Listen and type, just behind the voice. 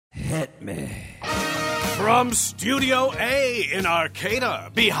Hit me. From Studio A in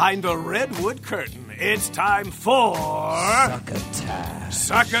Arcata, behind the redwood curtain, it's time for... Succotash.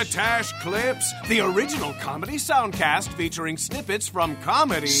 Succotash Clips, the original comedy soundcast featuring snippets from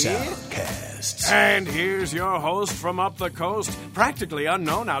comedy... Soundcasts. And here's your host from up the coast, practically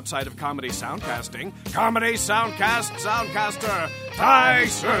unknown outside of comedy soundcasting, comedy soundcast soundcaster,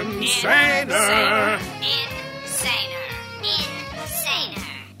 Tyson Saner.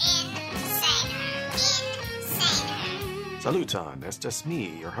 Saluton, it's just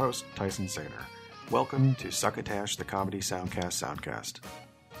me, your host, Tyson Saner. Welcome to Succotash, the Comedy Soundcast.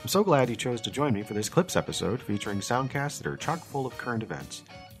 I'm so glad you chose to join me for this Clips episode featuring soundcasts that are chock full of current events.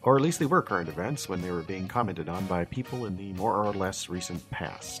 Or at least they were current events when they were being commented on by people in the more or less recent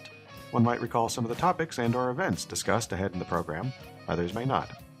past. One might recall some of the topics and or events discussed ahead in the program, others may not.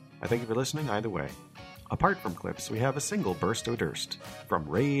 I thank you for listening either way. Apart from Clips, we have a single burst o' Durst, from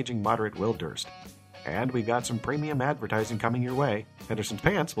raging moderate Will Durst. And we've got some premium advertising coming your way. Henderson's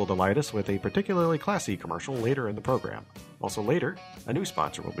Pants will delight us with a particularly classy commercial later in the program. Also later, a new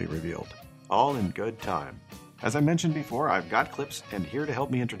sponsor will be revealed. All in good time. As I mentioned before, I've got Clips, and here to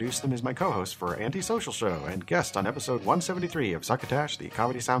help me introduce them is my co-host for Antisocial Show and guest on episode 173 of Succotash, the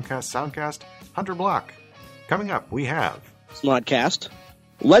Comedy Soundcast, Hunter Block. Coming up, we have... Smodcast.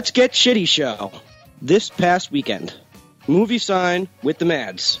 Let's Get Shitty Show. This past weekend. Movie Sign with the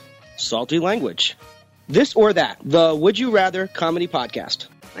Mads. Salty Language. This or That, the Would You Rather comedy podcast.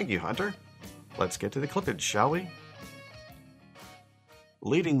 Thank you, Hunter. Let's get to the clippage, shall we?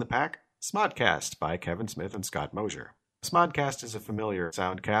 Leading the pack, Smodcast by Kevin Smith and Scott Mosier. Smodcast is a familiar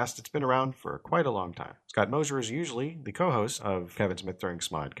soundcast. It's been around for quite a long time. Scott Mosier is usually the co-host of Kevin Smith during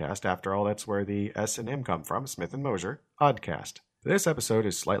Smodcast. After all, that's where the S and M come from, Smith and Mosier, Oddcast. This episode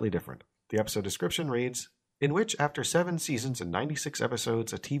is slightly different. The episode description reads, in which, after 7 seasons and 96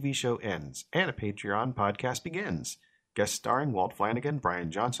 episodes, a TV show ends, and a Patreon podcast begins. Guest starring Walt Flanagan,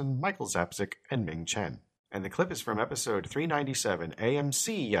 Brian Johnson, Michael Zapsik, and Ming Chen. And the clip is from episode 397,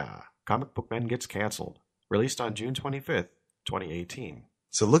 AMC Ya, Comic Book Men Gets Cancelled, released on June 25th, 2018.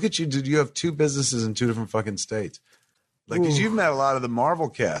 So look at you, dude. You have 2 businesses in 2 different fucking states. Like, because you've met a lot of the Marvel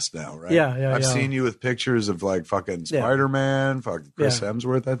cast now, right? Yeah. I've seen you with pictures of, like, fucking Spider-Man, fucking Chris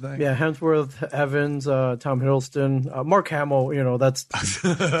Hemsworth, I think. Yeah, Hemsworth, Evans, Tom Hiddleston, Mark Hamill, that's...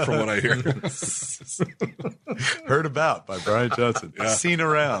 From what I hear. Heard about by Brian Johnson. Yeah. Seen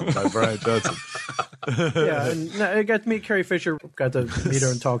around by Brian Johnson. And I got to meet Carrie Fisher, got to meet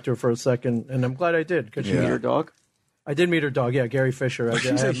her and talk to her for a second, and I'm glad I did. Could you meet her dog? I did meet her dog, Gary Fisher.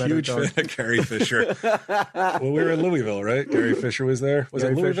 He's a huge fan of Gary Fisher. Well, we were in Louisville, right? Gary Fisher was there. Was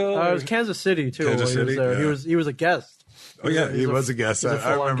it Louisville? It was Kansas City, too. Kansas City? He was there. He was a guest. Oh, yeah, he was a guest.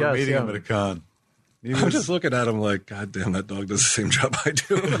 I remember meeting him at a con. I'm just looking at him like, God damn, that dog does the same job I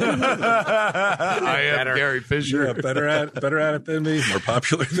do. I am Gary Fisher. Yeah, better at it than me, more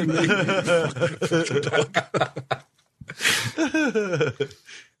popular than me.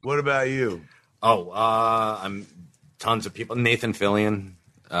 What about you? I'm tons of people. Nathan Fillion.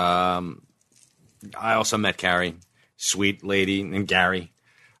 I also met Carrie, sweet lady, and Gary.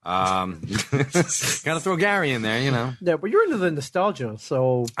 Got to throw Gary in there, Yeah, but you're into the nostalgia.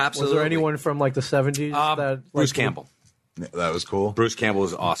 So, absolutely. Was there anyone from like the 70s Bruce Campbell? Yeah, that was cool. Bruce Campbell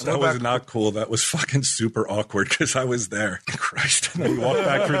was awesome. That was not cool. That was fucking super awkward because I was there. Christ. And then we walked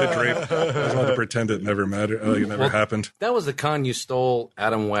back through the drape. I just wanted to pretend it never mattered. It never happened. That was the con you stole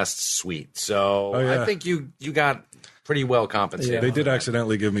Adam West's suite. So I think you got pretty well compensated. Yeah. They did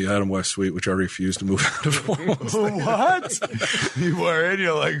accidentally give me Adam West suite, which I refused to move out of. What? You were in,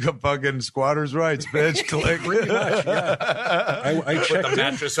 you're like a fucking squatter's rights, bitch. Click. Pretty much, yeah. I checked Put the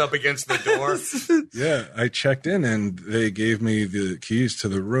mattress up against the door. Yeah, I checked in and they gave me the keys to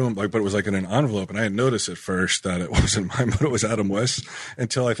the room, but it was like in an envelope, and I had noticed at first that it wasn't mine, but it was Adam West.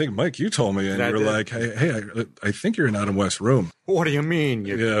 Until I think Mike, you told me, and you were like, "Hey, I think you're in Adam West's room." What do you mean?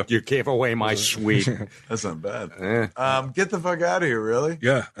 You gave away my suite. That's not bad. Get the fuck out of here, really?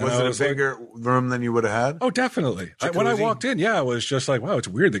 Yeah. Was it a bigger room than you would have had? Oh, definitely. When I walked in, I was just like, wow, it's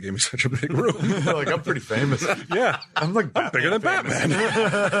weird they gave me such a big room. Like, I'm pretty famous. Yeah. I'm like I'm bigger than Batman.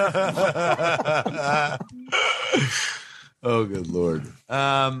 Oh, good Lord.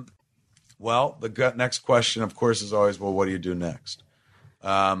 Well, the next question, of course, is always, well, what do you do next?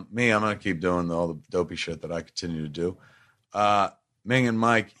 I'm going to keep doing all the dopey shit that I continue to do. Ming and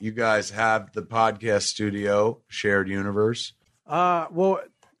Mike, you guys have the podcast studio, Shared Universe. Well,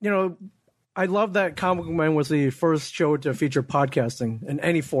 I love that Comic Book Man was the first show to feature podcasting in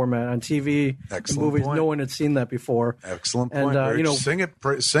any format on TV, Excellent movies. point. No one had seen that before. Excellent And, point.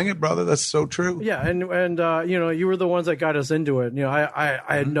 Rich. Sing it, brother. That's so true. Yeah, and you were the ones that got us into it.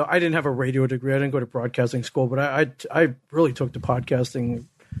 I didn't have a radio degree. I didn't go to broadcasting school, but I really took to podcasting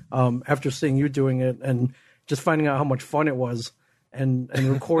after seeing you doing it and just finding out how much fun it was. And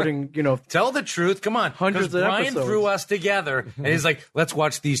recording, Tell the truth. Come on. Hundreds of Brian episodes. threw us together, and he's like, let's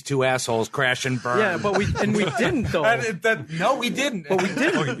watch these two assholes crash and burn. Yeah, but we didn't, though. No, we didn't. But we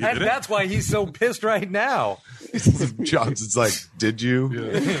didn't. And that's why he's so pissed right now. Johnson's like, did you?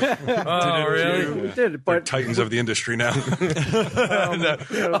 Oh, really? We did, but Titans of the industry now.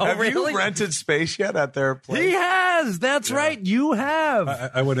 Have really? you rented space yet at their place? He has. That's right. You have.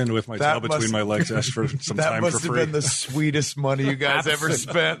 I went in with my tail between must- my legs, asked for some That time for must have free. been the sweetest money you guys ever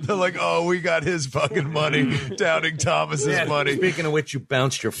spent. They're like, oh, we got his fucking money, Doubting Thomas's Yeah, money. Speaking of which, you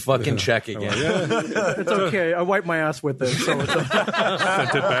bounced your fucking check again. it's okay. I wiped my ass with it. So it's Sent it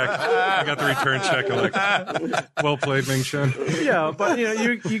back. I got the return check. I'm like, well played, Ming Chen. yeah, but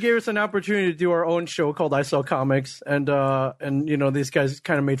you gave us an opportunity to do our own show called I Sell Comics, and these guys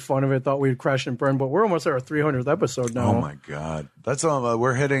kind of made fun of it, thought we'd crash and burn, but we're almost at our 300th episode now. Oh my god, that's all.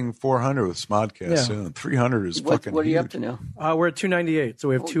 We're hitting 400 with Smodcast Yeah. soon. 300 is fucking. What are you huge. up to now? We're at 298, so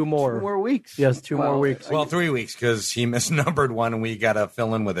we have two more. 2 more weeks. Yes, two more Wow. weeks. Well, 3 weeks because he misnumbered one, and we got to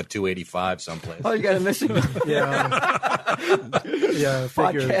fill in with a 285 someplace. Oh, you got a missing Yeah, yeah.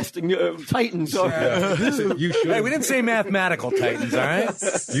 Figured. podcasting titans. You should. Hey, we didn't say mathematical titans, all right?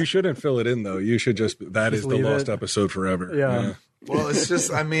 You shouldn't fill it in though. You should that is the leave lost it. episode forever. Yeah. Well, it's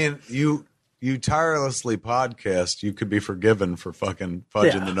just. I mean, you tirelessly podcast. You could be forgiven for fucking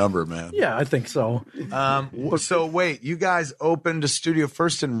fudging Yeah. the number, man. Yeah, I think so. So wait, you guys opened a studio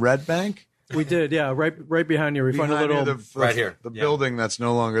first in Red Bank? We did, yeah, right behind you. We found a Behind little. you, Right here. the Yeah. building that's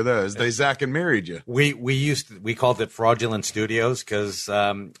no longer there. They Zach and married you. We called it Fraudulent Studios because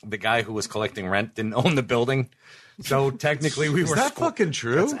the guy who was collecting rent didn't own the building. So technically, we were. Is that fucking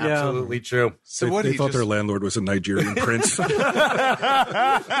true? That's absolutely true. So They, what? they he thought just, their landlord was a Nigerian prince. did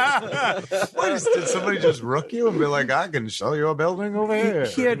somebody just rook you and be like, "I can sell you a building over here"?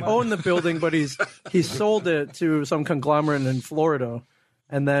 He had owned the building, but he sold it to some conglomerate in Florida.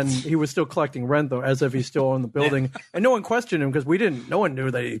 And then he was still collecting rent, though, as if he still owned the building. And no one questioned him because no one knew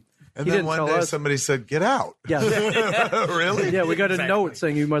that he And he then didn't one tell day us. somebody said, "Get out." Yeah. Really? Yeah, we got a note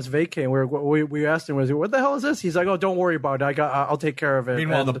saying you must vacate. We asked him, what the hell is this? He's like, oh, don't worry about it. I'll take care of it.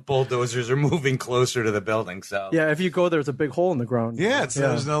 Meanwhile, And, the bulldozers are moving closer to the building. So yeah, if you go there, there's a big hole in the ground. Yeah, it's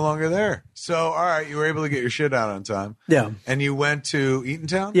no longer there. So, all right, you were able to get your shit out on time. Yeah. And you went to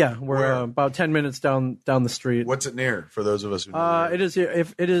Eatontown? Yeah, we're Where? About 10 minutes down the street. What's it near for those of us who know? It is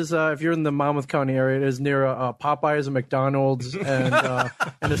if you're in the Monmouth County area, it is near Popeyes, a McDonald's, and a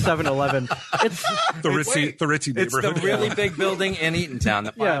 7-Eleven. It's the ritzy it's neighborhood. the really big building in Eatontown,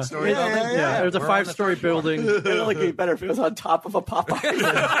 the yeah, 5-story yeah, building. There's a We're on the 5-story building. It'd only be better if it was on top of a Popeye.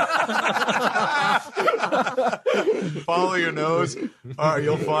 Follow your nose. All right,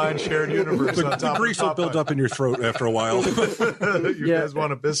 you'll find shared universe on The top grease of will build up in your throat after a while. You guys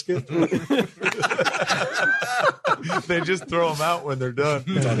want a biscuit? They just throw them out when they're done.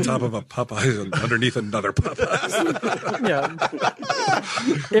 It's on top of a Popeyes and underneath another Popeyes. Yeah.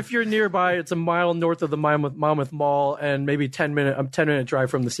 If you're nearby, it's a mile north of the Monmouth Mall and maybe 10-minute drive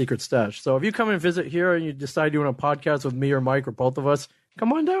from the Secret Stash. So if you come and visit here and you decide you want a podcast with me or Mike or both of us,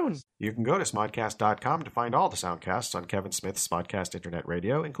 come on down. You can go to smodcast.com to find all the soundcasts on Kevin Smith's Smodcast Internet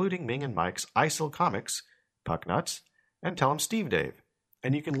Radio, including Ming and Mike's ISIL Comics, Pucknuts, and Tell 'em Steve Dave.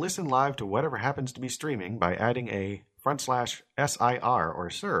 And you can listen live to whatever happens to be streaming by adding a /SIR or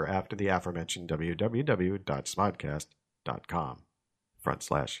SIR after the aforementioned www.smodcast.com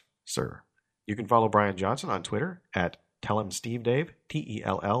 /SIR. You can follow Brian Johnson on Twitter at TellHimSteveDave,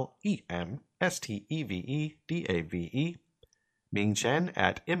 TellEmStevEDave. Ming Chen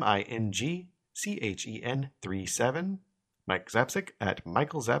at MingChen37. Mike Zapsik at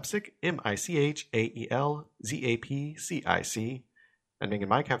Michael Zapsik, MichaelZapcic. And Ming and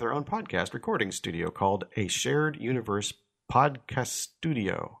Mike have their own podcast recording studio called A Shared Universe Podcast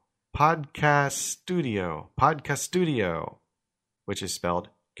Studio, which is spelled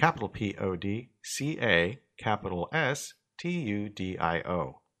capital PODCA, capital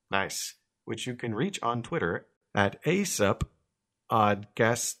STUDIO. Nice. Which you can reach on Twitter at ASUP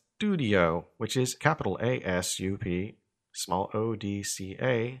Oddcast Studio, which is capital ASUP, small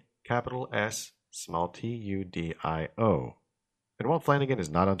ODCA, capital S, small TUDIO. And Walt Flanagan is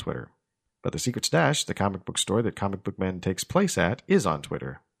not on Twitter. But the Secret Stash, the comic book store that Comic Book Men takes place at, is on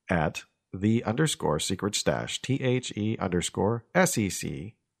Twitter at _Secret Stash,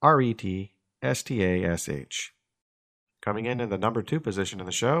 THE_SECRETSTASH. Stash. Coming in the number 2 position in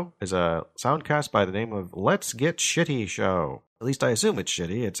the show is a soundcast by the name of Let's Get Shitty Show. At least I assume it's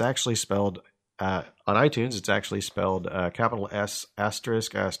shitty. It's actually spelled, on iTunes, it's actually spelled capital S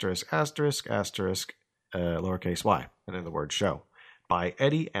asterisk asterisk asterisk asterisk lowercase y, and then the word show, by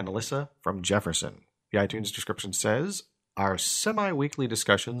Eddie and Alyssa from Jefferson. The iTunes description says, our semi-weekly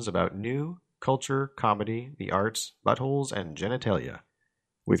discussions about new culture, comedy, the arts, buttholes, and genitalia,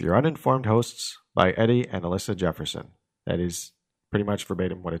 with your uninformed hosts by Eddie and Alyssa Jefferson. That is pretty much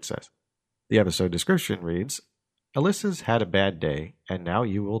verbatim what it says. The episode description reads, Alyssa's had a bad day, and now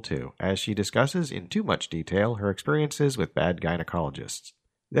you will too, as she discusses in too much detail her experiences with bad gynecologists.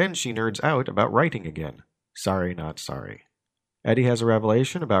 Then she nerds out about writing again. Sorry, not sorry. Eddie has a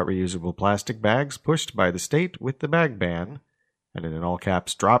revelation about reusable plastic bags pushed by the state with the bag ban, and in all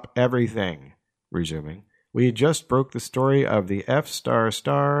caps, drop everything. Resuming, we just broke the story of the F***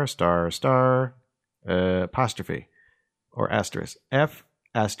 apostrophe, or asterisk. F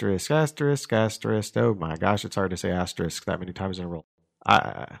asterisk asterisk asterisk. Oh my gosh, it's hard to say asterisk that many times in a row.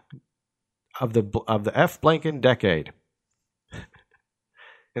 Of the F blanking decade.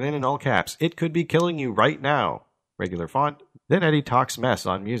 And then in all caps, it could be killing you right now. Regular font. Then Eddie talks mess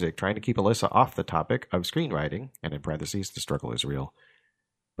on music, trying to keep Alyssa off the topic of screenwriting, and in parentheses, the struggle is real.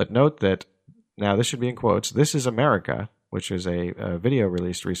 But note that, now this should be in quotes, This Is America, which is a video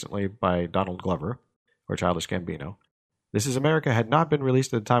released recently by Donald Glover, or Childish Gambino. This Is America had not been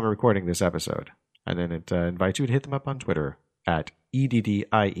released at the time of recording this episode. And then it invites you to hit them up on Twitter at EDDIETHEAXE,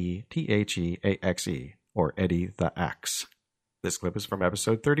 or Eddie the Axe. This clip is from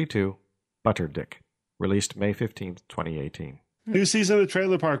episode 32, Butterdick, released May 15th, 2018. New season of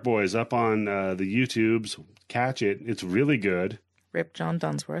Trailer Park Boys up on the YouTubes. Catch it. It's really good. Rip John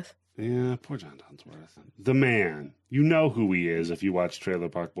Dunsworth. Yeah, poor John Dunsworth. The man. You know who he is if you watch Trailer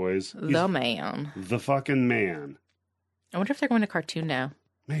Park Boys. The man. The fucking man. I wonder if they're going to cartoon now.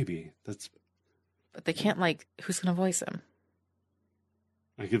 Maybe. But they can't, who's going to voice him?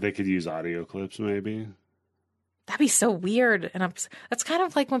 They could use audio clips, maybe. That'd be so weird. And that's kind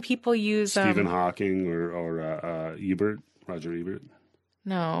of like when people use... Stephen Hawking or Ebert, Roger Ebert.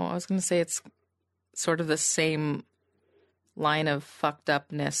 No, I was going to say it's sort of the same line of fucked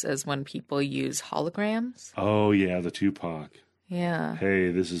upness as when people use holograms. Oh, yeah, the Tupac. Yeah.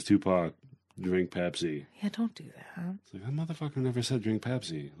 Hey, this is Tupac. Drink Pepsi. Yeah, don't do that. It's like, that motherfucker never said drink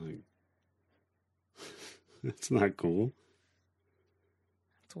Pepsi. It's not cool.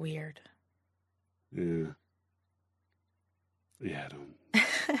 It's weird. Yeah. Yeah,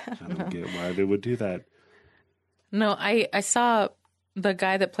 I don't get why they would do that. No, I saw the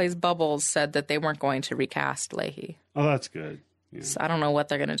guy that plays Bubbles said that they weren't going to recast Leahy. Oh, that's good. Yeah. So I don't know what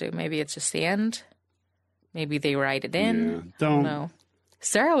they're going to do. Maybe it's just the end. Maybe they write it in. Yeah. I don't know.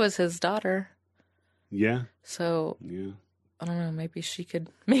 Sarah was his daughter. Yeah. So yeah. I don't know. Maybe she could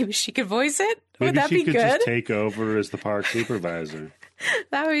voice it. Maybe would that she be could good? just take over as the park supervisor.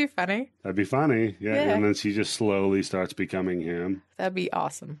 That would be funny. That'd be funny. Yeah. And then she just slowly starts becoming him. That'd be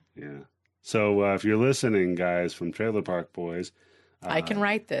awesome. Yeah. So if you're listening, guys, from Trailer Park Boys, I can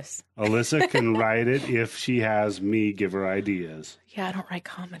write this. Alyssa can write it if she has me give her ideas. Yeah, I don't write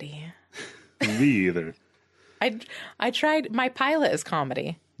comedy. Me either. I tried. My pilot is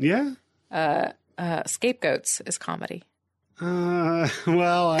comedy. Yeah. Scapegoats is comedy.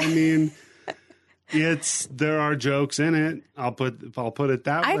 Well, I mean, there are jokes in it. I'll put it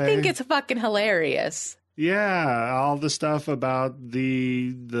that way. I think it's fucking hilarious. Yeah, all the stuff about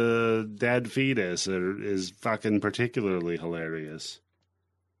the dead fetus is fucking particularly hilarious.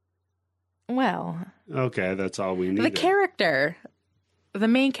 Well, okay, that's all we need. The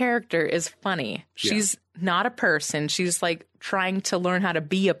main character is funny. She's not a person. She's trying to learn how to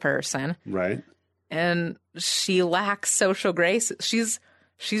be a person. Right. And she lacks social grace. She's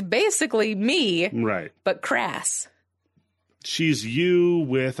basically me. Right. But crass. She's you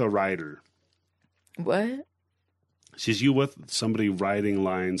with a writer. What? She's you with somebody writing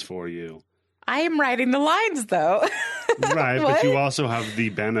lines for you. I am writing the lines, though. Right, but you also have the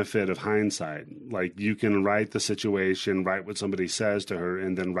benefit of hindsight. You can write the situation, write what somebody says to her,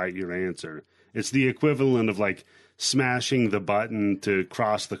 and then write your answer. It's the equivalent of smashing the button to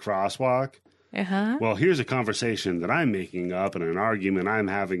cross the crosswalk. Uh-huh. Well, here's a conversation that I'm making up and an argument I'm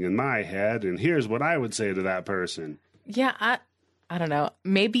having in my head, and here's what I would say to that person. Yeah, I don't know.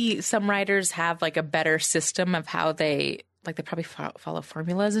 Maybe some writers have a better system of how they probably follow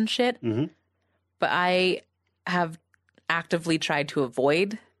formulas and shit. Mm-hmm. But I have actively tried to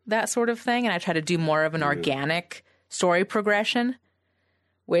avoid that sort of thing, and I try to do more of an organic story progression,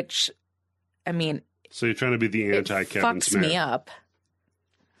 which, I mean... So you're trying to be the anti-Kevin Smith. Fucks me up.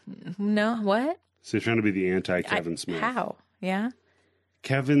 No, what? So you're trying to be the anti-Kevin Smith. How? Yeah.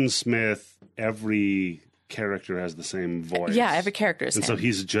 Kevin Smith, every character has the same voice. Yeah, every character is And so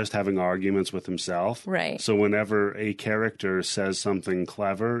he's just having arguments with himself. Right. So whenever a character says something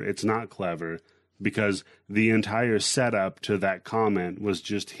clever, it's not clever because the entire setup to that comment was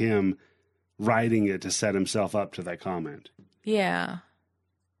just him writing it to set himself up to that comment. Yeah.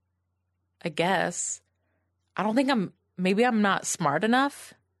 I guess. I don't think maybe I'm not smart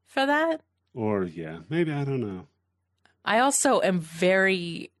enough for that. Or, yeah, maybe, I don't know. I also am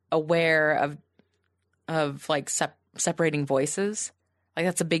very aware of like separating voices. Like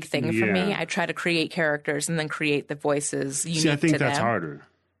that's a big thing for me. I try to create characters and then create the voices unique to them. See, I think that's harder.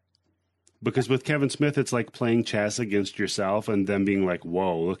 Because with Kevin Smith, it's like playing chess against yourself and then being like,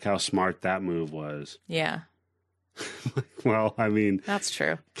 whoa, look how smart that move was. Yeah. Well, I mean... That's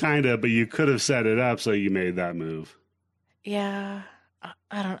true. Kind of, but you could have set it up so you made that move. Yeah.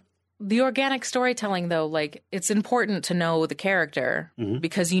 I don't... The organic storytelling, though, like, it's important to know the character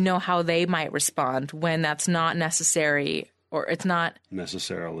because you know how they might respond when that's not necessary or it's not...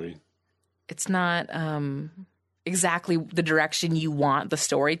 Necessarily. It's not exactly the direction you want the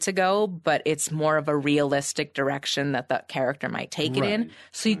story to go, but it's more of a realistic direction that the character might take it in.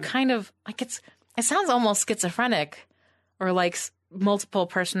 So you kind of... like It sounds almost schizophrenic or like multiple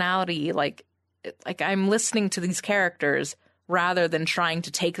personality. Like I'm listening to these characters rather than trying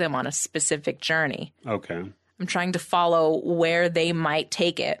to take them on a specific journey. Okay. I'm trying to follow where they might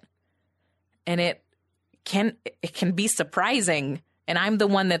take it. And it can be surprising. And I'm the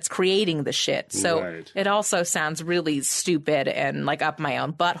one that's creating the shit. So it also sounds really stupid and like up my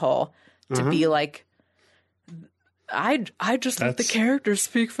own butthole to be like, I just let the characters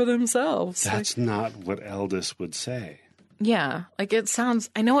speak for themselves. That's not what Eldis would say. Yeah. Like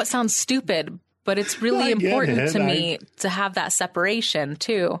I know it sounds stupid, but it's really important to me to have that separation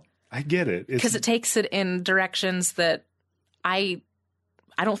too. I get it. Because it takes it in directions that I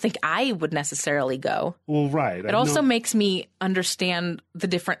don't think I would necessarily go. Well, right. It also makes me understand the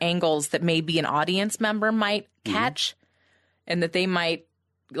different angles that maybe an audience member might catch and that they might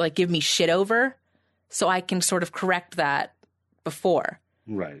like give me shit over. So I can sort of correct that before.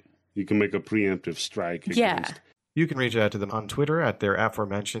 Right. You can make a preemptive strike. Yeah. You can reach out to them on Twitter at their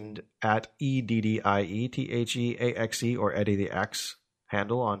aforementioned @EDDIETHEAXE or Eddie the X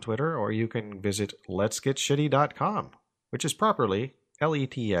handle on Twitter, or you can visit letsgetshitty.com, which is properly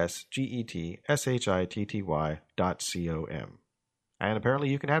LETSGETSHITTY.com. And apparently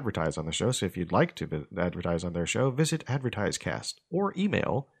you can advertise on the show, so if you'd like to advertise on their show, visit AdvertiseCast or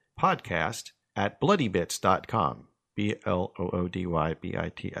email podcast@bloodybits.com.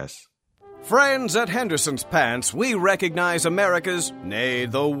 BLOODYBITS. Friends at Henderson's Pants, we recognize America's, nay,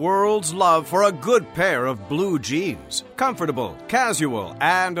 the world's love for a good pair of blue jeans. Comfortable, casual,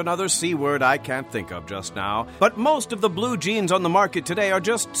 and another C word I can't think of just now. But most of the blue jeans on the market today are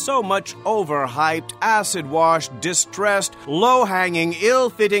just so much overhyped, acid-washed, distressed, low-hanging,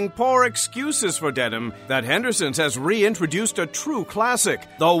 ill-fitting, poor excuses for denim that Henderson's has reintroduced a true classic,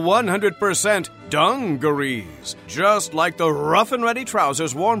 the 100% dungarees. Just like the rough-and-ready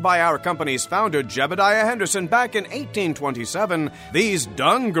trousers worn by our company's founder, Jebediah Henderson, back in 1827, these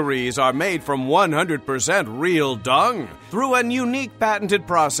dungarees are made from 100% real dung. Through a unique patented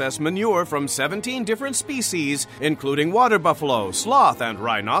process, manure from 17 different species, including water buffalo, sloth, and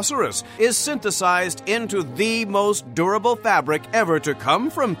rhinoceros, is synthesized into the most durable fabric ever to come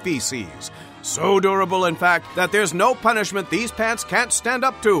from feces. So durable, in fact, that there's no punishment these pants can't stand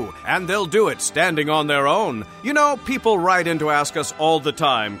up to, and they'll do it standing on their own. You know, people write in to ask us all the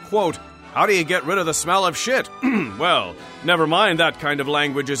time, quote, how do you get rid of the smell of shit? Well, never mind that kind of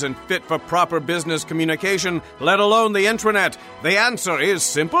language isn't fit for proper business communication, let alone the intranet. The answer is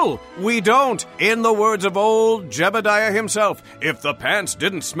simple. We don't. In the words of old Jebediah himself, if the pants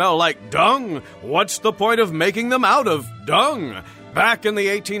didn't smell like dung, what's the point of making them out of dung? Back in the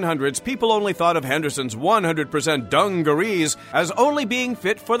 1800s, people only thought of Henderson's 100% dungarees as only being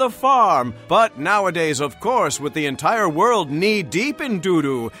fit for the farm. But nowadays, of course, with the entire world knee-deep in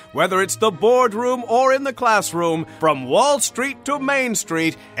doo-doo, whether it's the boardroom or in the classroom, from Wall Street to Main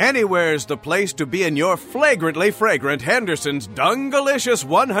Street, anywhere's the place to be in your flagrantly fragrant Henderson's Dungalicious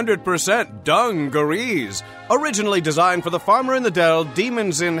 100% dungarees. Originally designed for the farmer in the dell,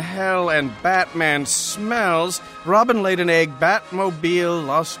 demons in hell, and Batman smells, Robin laid an egg, Batmobile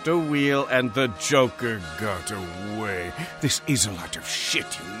lost a wheel, and the Joker got away. This is a lot of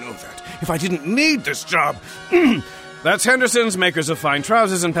shit, you know that. If I didn't need this job... That's Henderson's, makers of fine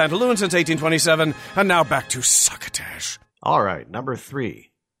trousers and pantaloons since 1827, and now back to Succotash. All right, number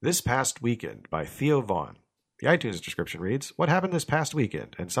 3. This Past Weekend by Theo Vaughn. The iTunes description reads, "What happened this past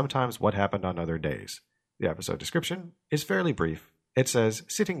weekend, and sometimes what happened on other days." The episode description is fairly brief. It says,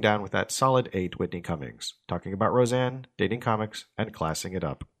 "Sitting down with that solid 8 Whitney Cummings, talking about Roseanne, dating comics, and classing it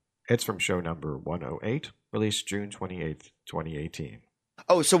up." It's from show number 108, released June 28th, 2018.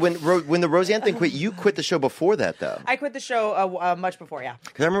 Oh, so when the Roseanne thing quit, you quit the show before that, though. I quit the show much before, yeah.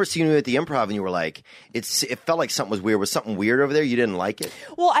 Because I remember seeing you at the Improv, and you were like, it felt like something was weird. Was something weird over there? You didn't like it?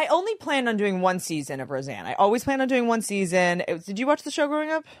 Well, I only planned on doing one season of Roseanne. I always planned on doing one season. Did you watch the show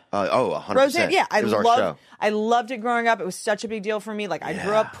growing up? 100%. Roseanne, yeah. It was our show. I loved it growing up. It was such a big deal for me. Like, I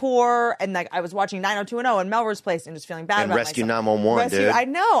grew up poor, and like I was watching 90210 and Melrose Place and just feeling bad about Rescue myself. 911, dude. I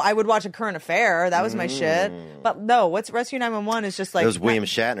know. I would watch A Current Affair. That was my shit. But no, what's Rescue 911 is just like... It was William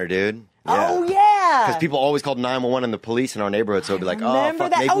Shatner, dude. Oh, yeah. Because people always called 911 and the police in our neighborhood, so it'd be like, oh, fuck,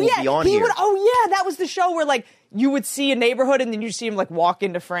 that. maybe we'll be on here. That was the show where, like, you would see a neighborhood and then you see him, like, walk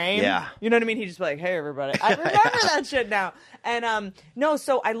into frame. Yeah. You know what I mean? He'd just be like, hey, everybody. I remember that shit now. And, no,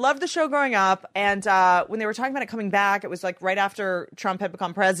 so I loved the show growing up. And when they were talking about it coming back, it was, like, right after Trump had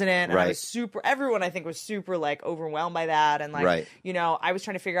become president. And I was everyone, I think, was super, like, overwhelmed by that. And, like, you know, I was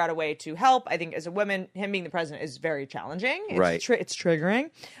trying to figure out a way to help. I think as a woman, him being the president is very challenging. It's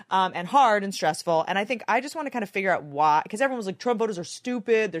triggering and hard and stressful. And I think I just want to kind of figure out why. Because everyone was like, Trump voters are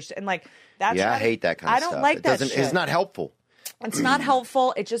stupid. And, like, that's... Yeah, I hate that kind of stuff. I don't like that shit. It's not helpful. It's not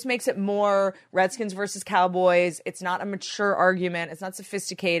helpful. It just makes it more Redskins versus Cowboys. It's not a mature argument. It's not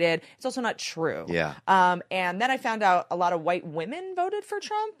sophisticated. It's also not true. Yeah. And then I found out a lot of white women voted for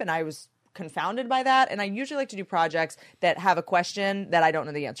Trump, and I was confounded by that. And I usually like to do projects that have a question that I don't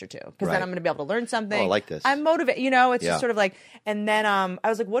know the answer to, because then I'm going to be able to learn something. Oh, I like this. I'm motivated. You know, it's just sort of like, and then I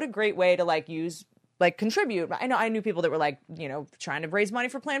was like, what a great way to like use, like contribute. I knew people that were like, you know, trying to raise money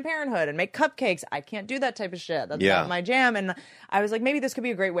for Planned Parenthood and make cupcakes. I can't do that type of shit. That's not my jam. And I was like, maybe this could be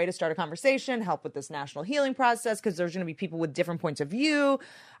a great way to start a conversation, help with this national healing process, because there's going to be people with different points of view.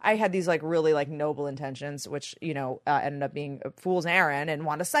 I had these like really like noble intentions, which, you know, ended up being a fool's errand. And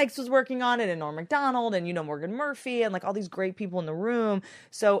Wanda Sykes was working on it, and Norm Macdonald, and, you know, Morgan Murphy, and like all these great people in the room.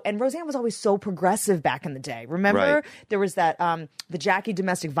 So, and Roseanne was always so progressive back in the day. Remember there was that, the Jackie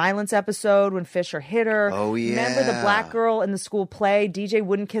domestic violence episode when Fisher hit her. Oh, yeah. Remember the black girl in the school play? DJ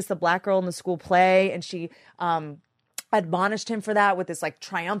wouldn't kiss the black girl in the school play, and she admonished him for that with this like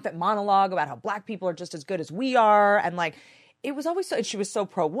triumphant monologue about how black people are just as good as we are. And like, it was always so, and she was so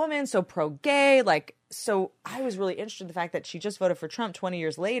pro-woman, so pro-gay, like, so I was really interested in the fact that she just voted for Trump 20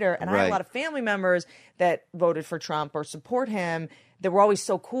 years later, and I have a lot of family members that voted for Trump or support him that were always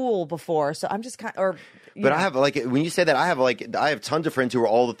so cool before. So I'm just kind of, I have like, when you say that, I have tons of friends who are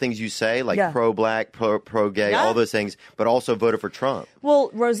all the things you say, like pro-black, pro-gay, all those things, but also voted for Trump.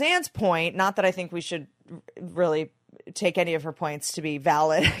 Well, Roseanne's point, not that I think we should really take any of her points to be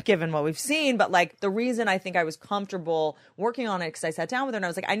valid given what we've seen, but like the reason I think I was comfortable working on it, because I sat down with her and I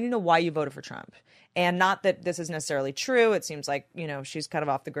was like, I need to know why you voted for Trump. And not that this is necessarily true. It seems like, you know, she's kind of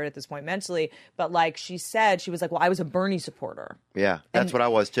off the grid at this point mentally, but like she said, she was like, well, I was a Bernie supporter. Yeah, that's what I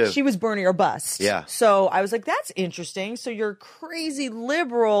was too. She was Bernie or bust. Yeah. So I was like, that's interesting. So you're crazy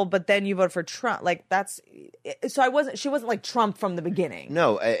liberal, but then you vote for Trump. Like that's, so she wasn't like Trump from the beginning.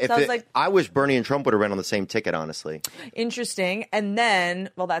 No, I wish Bernie and Trump would have ran on the same ticket, honestly. Interesting. And then,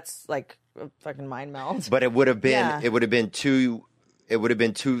 well, that's like a fucking mind meld. But it would have been too,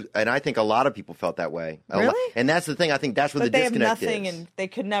 and I think a lot of people felt that way. Really? And that's the thing. I think that's where the disconnect is. They have nothing, and they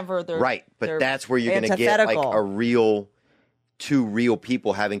could never. Right, but that's where you're going to get like two real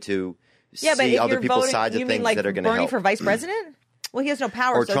people having to see other people's sides of things that are going to help. Bernie for vice president? Well, he has no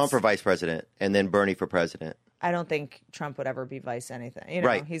power. Or Trump for vice president, and then Bernie for president. I don't think Trump would ever be vice anything. You know,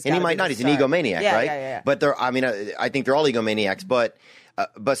 right, and he might not. He's an egomaniac, right? Yeah. But I think they're all egomaniacs.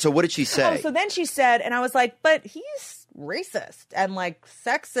 But so what did she say? Oh, so then she said, and I was like, but he's racist and like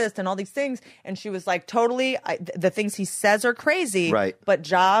sexist and all these things. And she was like, totally, the things he says are crazy. Right. But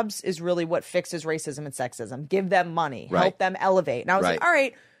jobs is really what fixes racism and sexism. Give them money, help them elevate. And I was like, all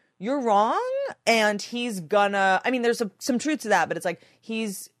right, you're wrong. And he's gonna, I mean, there's some truth to that, but it's like,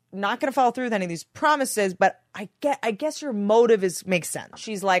 he's not going to follow through with any of these promises, but I guess your motive makes sense.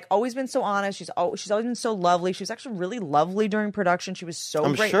 She's like always been so honest. She's always been so lovely. She was actually really lovely during production. She was so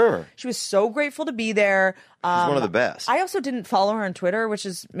I'm sure. She was so grateful to be there. She's one of the best. I also didn't follow her on Twitter, which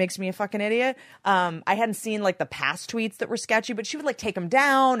makes me a fucking idiot. I hadn't seen like the past tweets that were sketchy, but she would like take them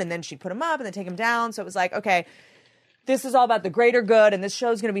down and then she'd put them up and then take them down. So it was like, okay, this is all about the greater good, and this show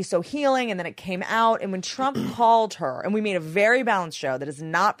is going to be so healing. And then it came out, and when Trump called her, and we made a very balanced show that is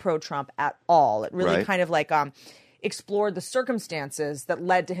not pro-Trump at all. It really kind of like explored the circumstances that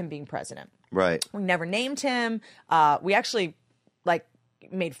led to him being president. Right. We never named him. We actually like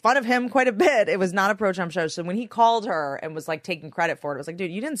made fun of him quite a bit. It was not a pro Trump show. So when he called her and was like taking credit for it, it was like,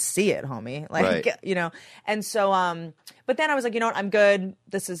 dude, you didn't see it, homie. Like, you know. And so, but then I was like, you know what, I'm good.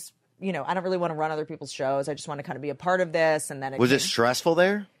 This is, you know, I don't really want to run other people's shows. I just want to kind of be a part of this. And then was it stressful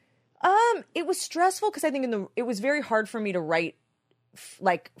there? It was stressful because I think it was very hard for me to write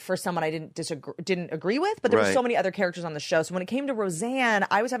like for someone I didn't agree with, but there were so many other characters on the show. So when it came to Roseanne,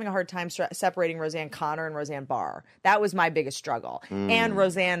 I was having a hard time separating Roseanne Connor and Roseanne Barr. That was my biggest struggle. And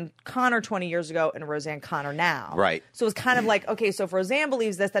Roseanne Connor 20 years ago and Roseanne Connor now. Right. So it was kind of like, okay, so if Roseanne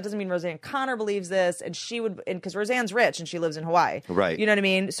believes this, that doesn't mean Roseanne Connor believes this, and she would, because Roseanne's rich and she lives in Hawaii. Right. You know what I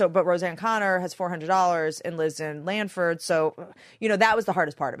mean? So, but Roseanne Connor has $400 and lives in Lanford. So, you know, that was the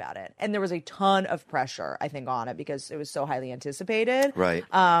hardest part about it. And there was a ton of pressure, I think, on it because it was so highly anticipated. Right.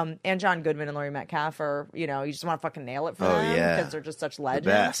 And John Goodman and Laurie Metcalf are, you know, you just want to fucking nail it for them because they're just such legends.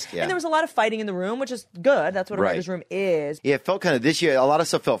 The best, and there was a lot of fighting in the room, which is good. That's what a writer's room is. Yeah, it felt kind of this year. A lot of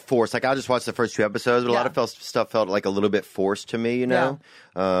stuff felt forced. Like I just watched the first 2 episodes, but a lot of stuff felt like a little bit forced to me. You know.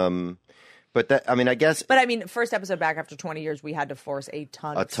 But that, I mean, I guess. But I mean, first episode back after 20 years, we had to force a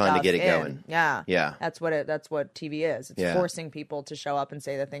ton of stuff to get it in. going. Yeah. Yeah. That's what TV is. It's forcing people to show up and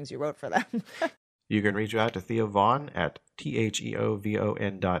say the things you wrote for them. You can reach out to Theo Von at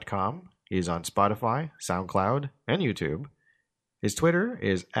theovon.com. He's on Spotify, SoundCloud, and YouTube. His Twitter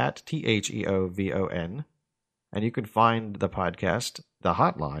is at theovon. And you can find the podcast, the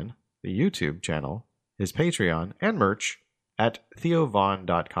hotline, the YouTube channel, his Patreon, and merch at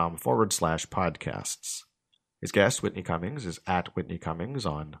theovon.com/podcasts. His guest, Whitney Cummings, is at Whitney Cummings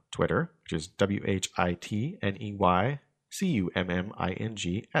on Twitter, which is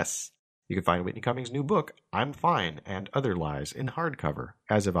WHITNEYCUMMINGS. You can find Whitney Cummings' new book, I'm Fine and Other Lies, in hardcover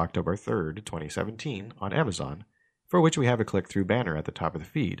as of October 3rd, 2017, on Amazon, for which we have a click-through banner at the top of the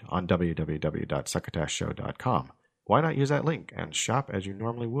feed on www.succotashshow.com. Why not use that link and shop as you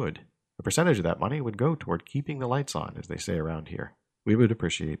normally would? A percentage of that money would go toward keeping the lights on, as they say around here. We would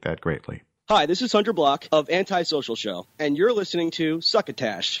appreciate that greatly. Hi, this is Hunter Block of Antisocial Show, and you're listening to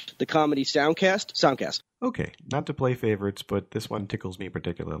Succotash, the comedy soundcast. Okay, not to play favorites, but this one tickles me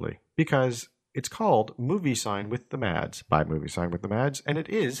particularly, because it's called Movie Sign with the Mads, by Movie Sign with the Mads, and it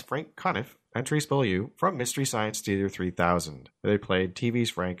is Frank Conniff and Therese Beaulieu from Mystery Science Theater 3000. They played TV's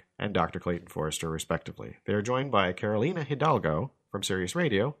Frank and Dr. Clayton Forrester, respectively. They are joined by Carolina Hidalgo from Sirius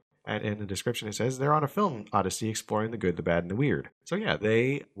Radio, and in the description it says they're on a film odyssey exploring the good, the bad, and the weird. So yeah,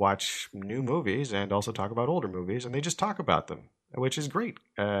 they watch new movies and also talk about older movies, and they just talk about them, which is great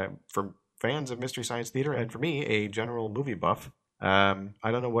for fans of Mystery Science Theater, and for me, a general movie buff. I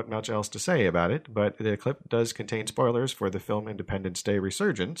don't know what much else to say about it, but the clip does contain spoilers for the film Independence Day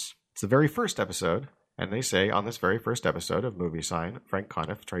Resurgence. It's the very first episode, and they say on this very first episode of Movie Sign, Frank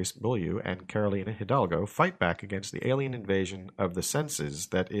Conniff, Therese Beaulieu, and Carolina Hidalgo fight back against the alien invasion of the senses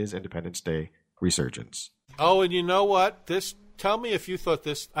that is Independence Day Resurgence. Oh, and you know what? Tell me if you thought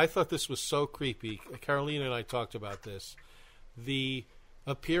this. I thought this was so creepy. Carolina and I talked about this. The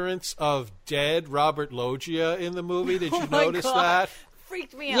appearance of dead Robert Loggia in the movie. Did you notice that?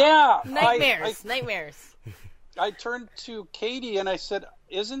 Freaked me out. Yeah. Nightmares. I turned to Katie and I said,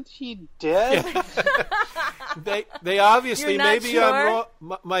 "Isn't he dead?" They obviously, maybe sure? I'm wrong.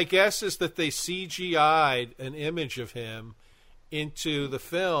 My guess is that they CGI'd an image of him into the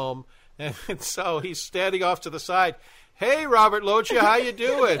film, and so he's standing off to the side. Hey, Robert Loggia, how you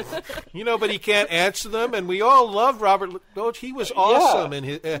doing? You know, but he can't answer them, and we all love Robert Loggia. He was awesome,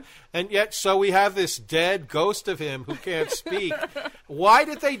 and yet so we have this dead ghost of him who can't speak. Why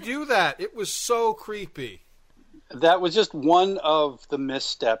did they do that? It was so creepy. That was just one of the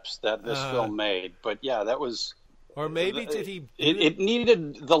missteps that this film made. But yeah, that was... Or maybe did he... It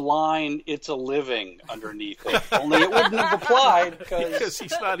needed the line, "It's a living," underneath it. Only it wouldn't have applied because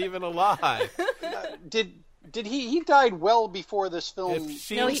he's not even alive. Did he died well before this film? It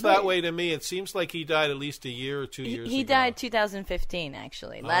seems that way to me. It seems like he died at least a year or 2 years ago. He died 2015,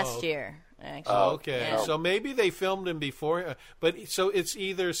 actually, last year. Actually. Oh, okay. Yeah. So maybe they filmed him before. But so it's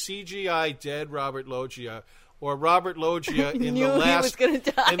either CGI dead Robert Loggia or Robert Loggia in the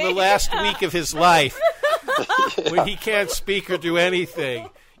last week of his life when he can't speak or do anything.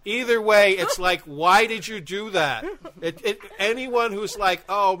 Either way, it's like, why did you do that? Anyone who's like,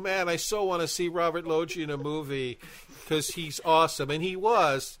 oh, man, I so want to see Robert Loggia in a movie because he's awesome. And he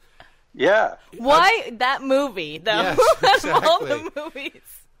was. Yeah. Why that movie, though? Yes, exactly. All the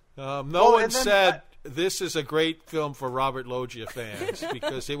movies. No one said this is a great film for Robert Loggia fans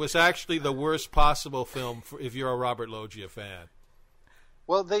because it was actually the worst possible film if you're a Robert Loggia fan.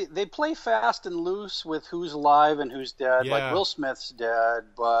 Well, they play fast and loose with who's alive and who's dead. Yeah. Like Will Smith's dead,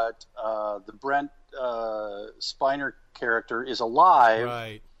 but the Brent Spiner character is alive.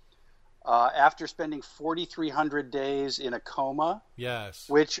 Right. After spending 4,300 days in a coma. Yes.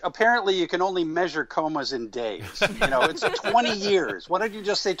 Which apparently you can only measure comas in days. It's 20 years. Why don't you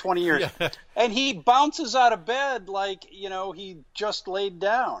just say 20 years? Yeah. And he bounces out of bed like, he just laid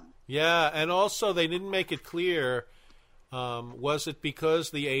down. Yeah, and also they didn't make it clear. Was it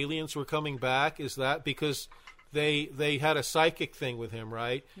because the aliens were coming back? Is that because they had a psychic thing with him,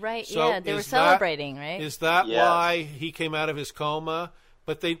 right? Right, so yeah. They were celebrating, right? Is that why he came out of his coma?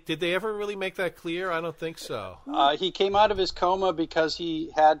 But did they ever really make that clear? I don't think so. He came out of his coma because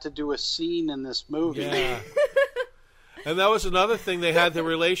he had to do a scene in this movie. Yeah. And that was another thing. They had the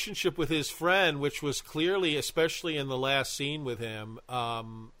relationship with his friend, which was clearly, especially in the last scene with him,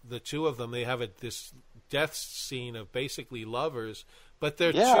 the two of them, they have this death scene of basically lovers, but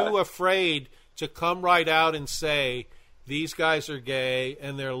they're too afraid to come right out and say, these guys are gay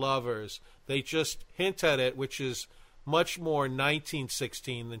and they're lovers. They just hint at it, which is much more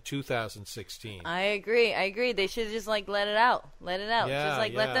 1916 than 2016. I agree. They should just let it out. Let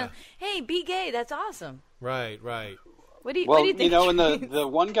them, hey, be gay. That's awesome. Right. What do you think? And the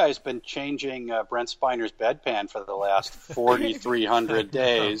one guy's been changing Brent Spiner's bedpan for the last 4,300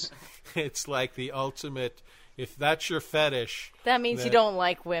 days. It's like the ultimate. If that's your fetish, that means you don't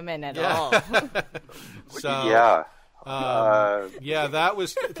like women at all. So that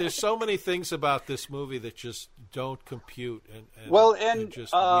was. There's so many things about this movie that just don't compute, and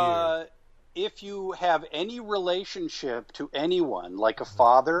just weird. If you have any relationship to anyone, like a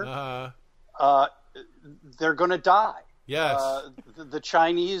father, they're going to die. Yes. The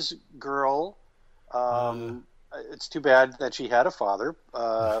Chinese girl. It's too bad that she had a father.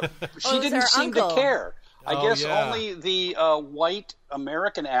 She didn't seem to care. I guess only the white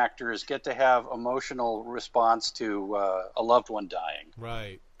American actors get to have emotional response to a loved one dying.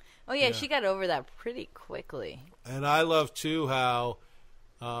 Right. Oh, yeah, she got over that pretty quickly. And I love, too, how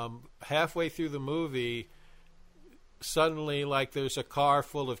halfway through the movie, suddenly, there's a car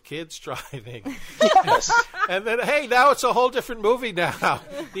full of kids driving. Yes. And then, hey, now it's a whole different movie now.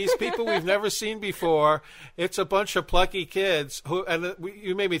 These people we've never seen before. It's a bunch of plucky kids who, and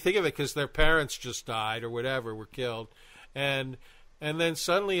you made me think of it because their parents just died or whatever, were killed. And then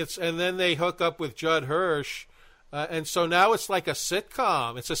suddenly and then they hook up with Judd Hirsch. And so now it's like a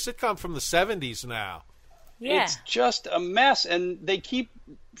sitcom. It's a sitcom from the 70s now. Yeah. It's just a mess. And they keep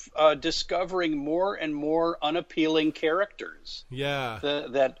discovering more and more unappealing characters. Yeah.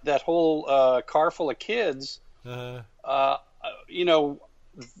 That whole car full of kids, they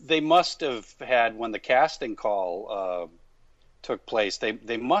must have had, when the casting call took place,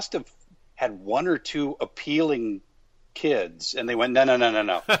 they must have had one or two appealing kids, and they went,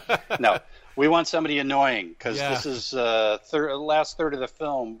 no. We want somebody annoying because this is last third of the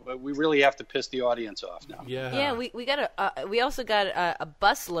film. We really have to piss the audience off now. Yeah. We got we also got a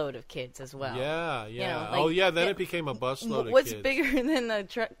busload of kids as well. Yeah. Then it became a busload of kids. What's bigger than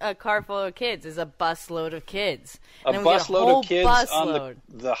a car full of kids is a busload of kids. A busload of kids on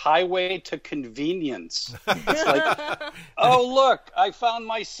the highway to convenience. It's like, oh look, I found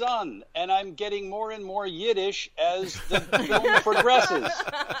my son, and I'm getting more and more Yiddish as the film progresses.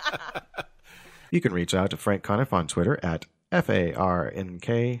 You can reach out to Frank Conniff on Twitter at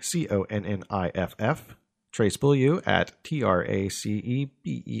FARNKCONNIFF, Trace Beaulieu at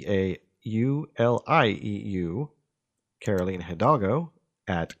TRACEBEAULIEU, Carolina Hidalgo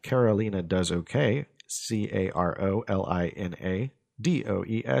at Carolina Does OK,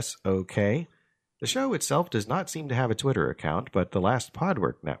 CAROLINADOESOK. The show itself does not seem to have a Twitter account, but the Last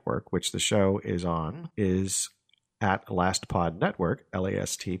Podwork Network, which the show is on, is at Last Pod Network,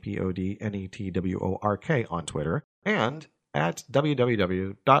 LASTPODNETWORK on Twitter, and at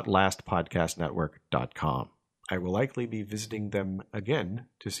www.lastpodcastnetwork.com. I will likely be visiting them again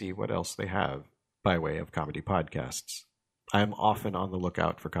to see what else they have by way of comedy podcasts. I am often on the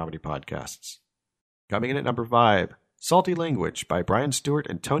lookout for comedy podcasts. Coming in at number 5, Salty Language by Brian Stewart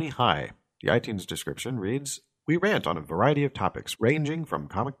and Tony High. The iTunes description reads, "We rant on a variety of topics ranging from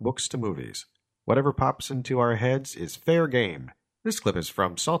comic books to movies. Whatever pops into our heads is fair game." This clip is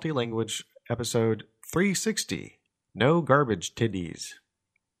from Salty Language, episode 360, No Garbage Tiddies.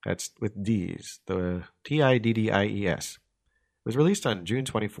 That's with D's, the TIDDIES. It was released on June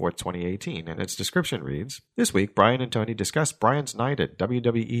 24th, 2018, and its description reads, "This week, Brian and Tony discuss Brian's night at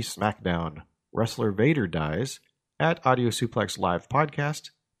WWE SmackDown. Wrestler Vader dies, at Audio Suplex Live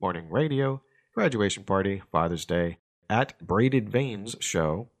Podcast, Morning Radio, Graduation Party, Father's Day, at Braided Veins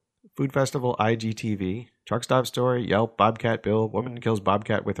Show, Food Festival IGTV, Truck Stop Story, Yelp, Bobcat Bill, Woman Kills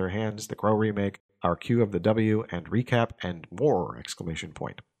Bobcat with Her Hands, The Crow Remake, Our Q of the W, and Recap and more!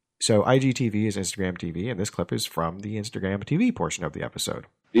 So IGTV is Instagram TV, and this clip is from the Instagram TV portion of the episode.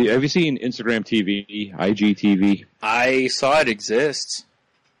 Have you seen Instagram TV, IGTV? I saw it exists.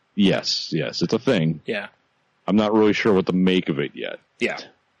 Yes, it's a thing. Yeah. I'm not really sure what to make of it yet. Yeah.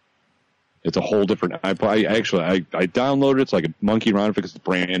 It's a whole different. I downloaded it. It's like a monkey around because it's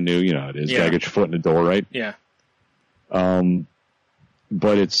brand new. You know, it is. Yeah. You gotta get your foot in the door, right? Yeah.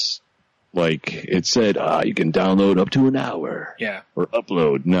 But it's like it said, you can download up to an hour. Yeah. Or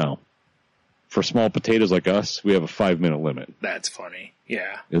upload. No. For small potatoes like us, we have a 5-minute limit. That's funny.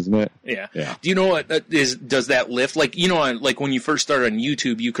 Yeah. Isn't it? Yeah. Yeah. Do you know what does that lift? Like, you know, like when you first started on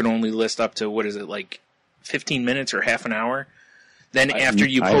YouTube, you could only list up to, what is it, like 15 minutes or half an hour? Then after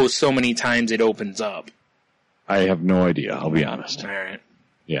you post so many times, it opens up. I have no idea. I'll be honest. All right.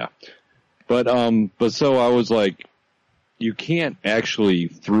 Yeah. But so I was like, you can't actually,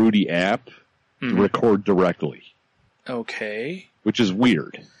 through the app, record directly. Okay. Which is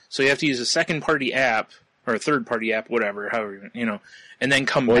weird. So you have to use a second-party app, or a third-party app, whatever, however, you know, and then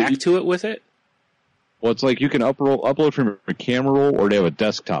come back to it with it? Well, it's like you can upload from a camera roll, or they have a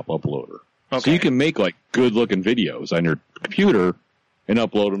desktop uploader. Okay. So you can make, like, good-looking videos on your computer and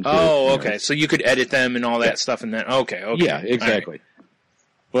upload them to... Oh, okay. So you could edit them and all that stuff and then... Okay. Yeah, exactly. Right.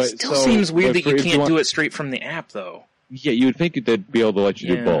 But still seems weird that you can't do it straight from the app, though. Yeah, you would think they'd be able to let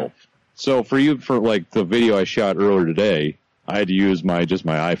you do both. So for like, the video I shot earlier today, I had to use my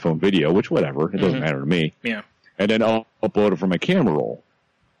iPhone video, which, whatever, it doesn't matter to me. Yeah. And then I'll upload it from my camera roll.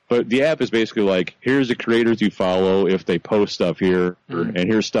 But the app is basically like, here's the creators you follow if they post stuff here, and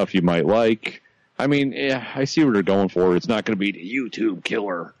here's stuff you might like. I mean, yeah, I see what they're going for. It's not going to be the YouTube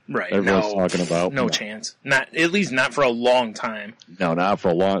killer right. everyone's talking about. No chance. Not at least not for a long time. No, not for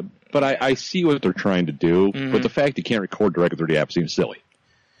a long. But I see what they're trying to do. But the fact you can't record directly through the app seems silly.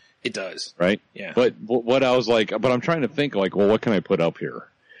 It does. Right? Yeah. But what I was like, but I'm trying to think, like, well, what can I put up here?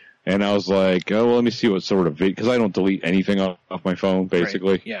 And I was like, oh, well, let me see what sort of video, because I don't delete anything off my phone,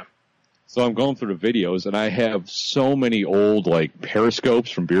 basically. Right. Yeah. So I'm going through the videos, and I have so many old, like, Periscopes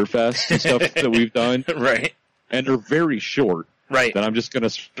from Beer Fest and stuff that we've done. Right. And they're very short. Right. That I'm just going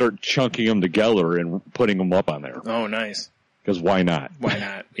to start chunking them together and putting them up on there. Oh, nice. Because why not? Why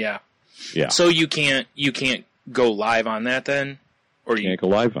not? Yeah. Yeah. So you can't go live on that then? Or you can't go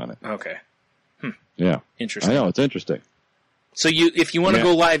live on it. Okay. Yeah. Interesting. I know, it's interesting. So if you want to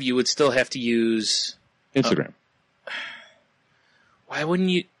go live, you would still have to use Instagram. Why wouldn't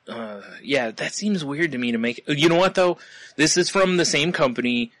you? Yeah, that seems weird to me to make. You know what though? This is from the same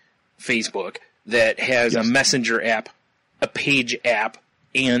company, Facebook, that has a messenger app, a page app,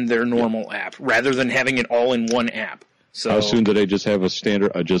 and their normal app, rather than having it all in one app. So how soon do they just have a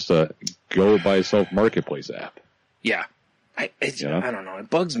standard, just a go by itself marketplace app? Yeah. I don't know. It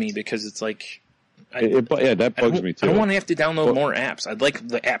bugs me because it's like... that bugs me too. I don't want to have to download more apps. I'd like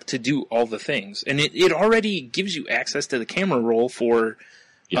the app to do all the things. And it already gives you access to the camera roll for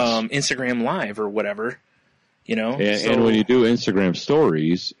Instagram Live or whatever. You know? And when you do Instagram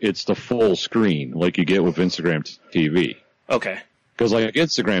stories, it's the full screen like you get with Instagram TV. Okay. Because like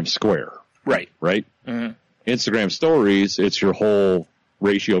Instagram Square. Right. Right? Mm-hmm. Instagram stories, it's your whole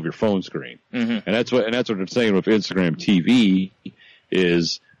ratio of your phone screen. Mm-hmm. And that's what I'm saying with Instagram TV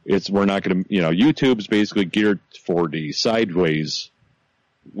is we're not going to, YouTube's basically geared for the sideways.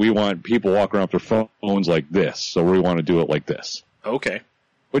 We want people walking around with their phones like this. So we want to do it like this. Okay.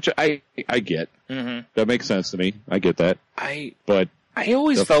 Which I get. Mm-hmm. That makes sense to me. I get that. But I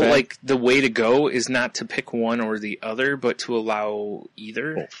always felt like the way to go is not to pick one or the other, but to allow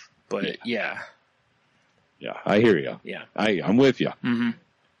either. Both. But yeah. Yeah, I hear you. Yeah. I'm with you. Mm-hmm.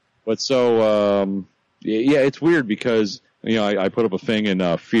 But so, it's weird because, I put up a thing in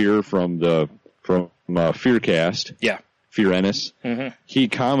Fear from Fearcast. Yeah. Fear Ennis. Mm-hmm. He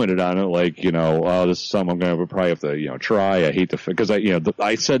commented on it like, this is something I'm going to probably have to, try. I hate to, because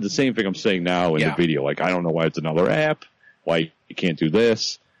I said the same thing I'm saying now in the video. Like, I don't know why it's another app, why you can't do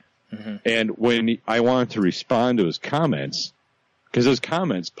this. Mm-hmm. And when I wanted to respond to his comments, because his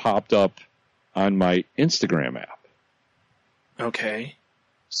comments popped up on my Instagram app. Okay.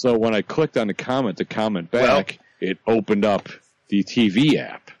 So when I clicked on the comment back, it opened up the TV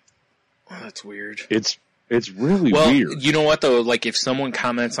app. Oh, that's weird. It's really weird. You know what though? Like if someone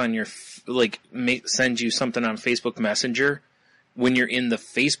comments on your sends you something on Facebook Messenger, when you're in the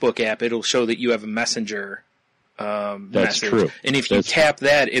Facebook app, it'll show that you have a Messenger. That's message. True. And if you tap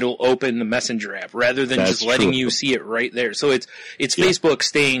that, it'll open the Messenger app rather than just letting you see it right there. So it's Facebook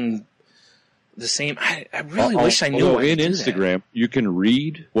staying the same. I really wish I knew. In Instagram, you can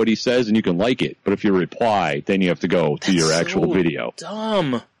read what he says and you can like it, but if you reply, then you have to go to your actual video.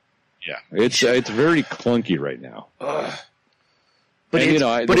 Dumb. Yeah, it's very clunky right now. But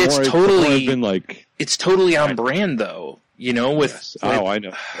and, it's totally on brand though. You know, I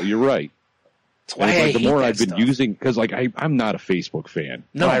know. You're right. That's why the more I've been stuff. using, because I'm not a Facebook fan.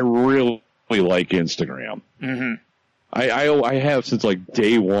 No, but I really like Instagram. Mm-hmm. I have since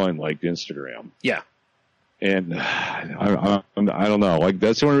day one liked Instagram. Yeah. And I don't know.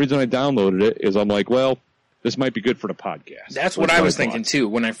 That's the only reason I downloaded it is I'm like, well, this might be good for the podcast. That's what I was thinking too.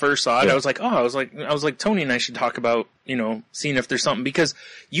 When I first saw it, I was like, Tony and I should talk about, seeing if there's something, because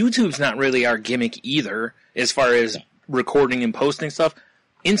YouTube's not really our gimmick either as far as recording and posting stuff.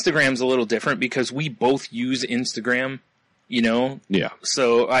 Instagram's a little different because we both use Instagram, Yeah.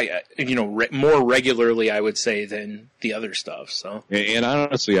 So more regularly, I would say, than the other stuff. So. And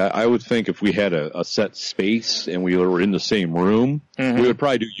honestly, I would think if we had a set space and we were in the same room, we would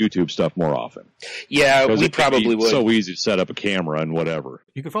probably do YouTube stuff more often. Yeah, we probably would. It's so easy to set up a camera and whatever.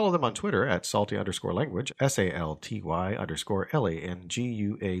 You can follow them on Twitter at salty_language,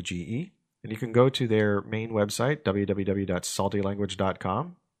 SALTY_LANGUAGE. And you can go to their main website,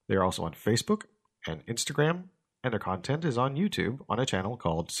 www.saltylanguage.com. They're also on Facebook and Instagram, and their content is on YouTube on a channel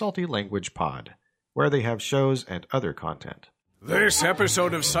called Salty Language Pod, where they have shows and other content. This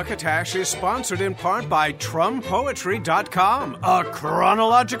episode of Succotash is sponsored in part by TrumPoetry.com, a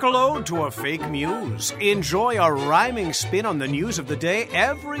chronological ode to a fake muse. Enjoy a rhyming spin on the news of the day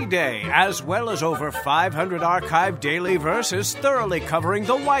every day, as well as over 500 archived daily verses thoroughly covering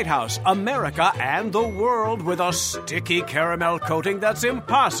the White House, America, and the world with a sticky caramel coating that's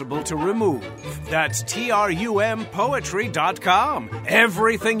impossible to remove. That's TRUMPoetry.com.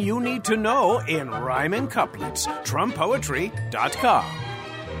 Everything you need to know in rhyming couplets. TrumPoetry.com.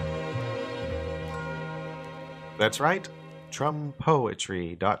 That's right,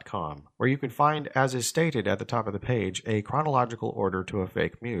 TrumPoetry.com, where you can find, as is stated at the top of the page, a chronological order to a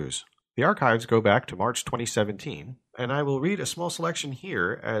fake muse. The archives go back to March 2017, and I will read a small selection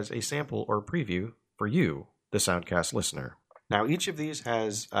here as a sample or preview for you, the Soundcast listener. Now, each of these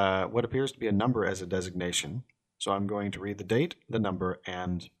has what appears to be a number as a designation, so I'm going to read the date, the number,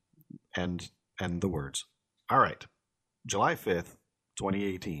 and the words. All right. July 5th,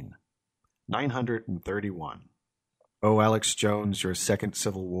 2018. 931. O Alex Jones, your second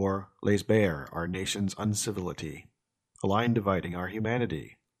civil war lays bare our nation's uncivility, a line dividing our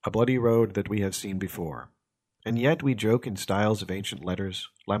humanity, a bloody road that we have seen before. And yet we joke in styles of ancient letters,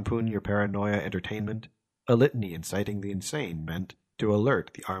 lampoon your paranoia entertainment, a litany inciting the insane meant to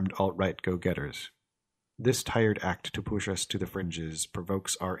alert the armed alt-right go-getters. This tired act to push us to the fringes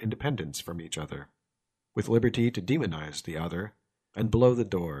provokes our independence from each other, with liberty to demonize the other, and blow the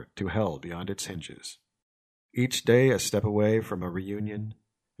door to hell beyond its hinges. Each day a step away from a reunion,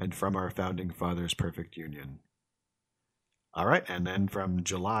 and from our founding fathers' perfect union. All right, and then from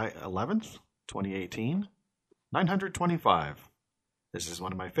July 11th, 2018, 925. This is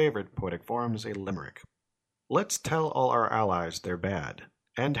one of my favorite poetic forms, a limerick. Let's tell all our allies they're bad,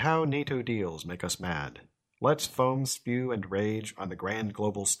 and how NATO deals make us mad. Let's foam, spew, and rage on the grand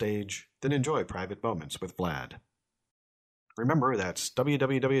global stage, then enjoy private moments with Vlad. Remember, that's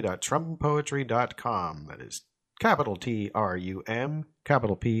www.TrumPoetry.com. That is capital TRUM,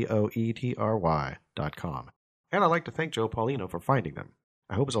 capital POETRY.com. And I'd like to thank Joe Paulino for finding them.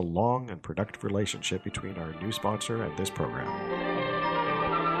 I hope it's a long and productive relationship between our new sponsor and this program.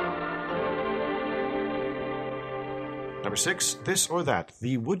 Number 6, This or That,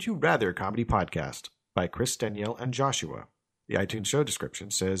 the Would You Rather Comedy Podcast, by Chris, Danielle, and Joshua. The iTunes show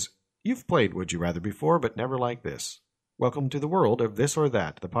description says, "You've played Would You Rather before, but never like this. Welcome to the world of This or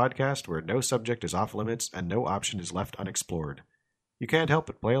That, the podcast where no subject is off limits and no option is left unexplored. You can't help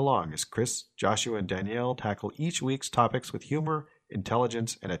but play along as Chris, Joshua, and Danielle tackle each week's topics with humor,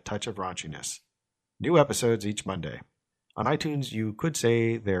 intelligence, and a touch of raunchiness. New episodes each Monday. On iTunes, you could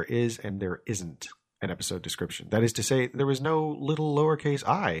say there is and there isn't an episode description. That is to say, there is no little lowercase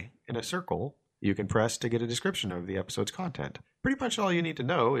I in a circle you can press to get a description of the episode's content. Pretty much all you need to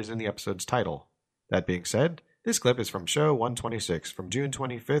know is in the episode's title. That being said, this clip is from show 126 from June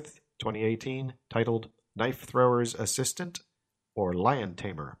 25th, 2018, titled Knife Thrower's Assistant or Lion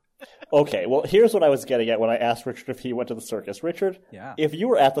Tamer. Okay, well, here's what I was getting at when I asked Richard if he went to the circus. Richard, if you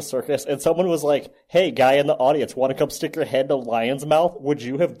were at the circus and someone was like, hey, guy in the audience, want to come stick your head in a lion's mouth, would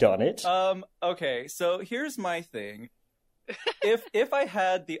you have done it? Okay, so here's my thing. If I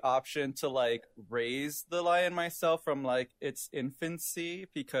had the option to, like, raise the lion myself from, like, its infancy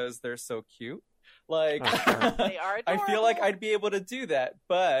because they're so cute, like, they are adorable. I feel like I'd be able to do that,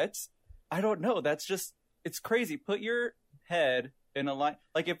 but I don't know. That's just, it's crazy. Put your head in a line,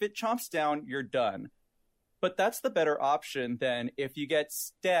 like, if it chomps down, you're done. But that's the better option than if you get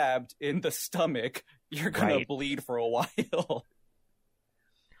stabbed in the stomach, you're gonna bleed for a while.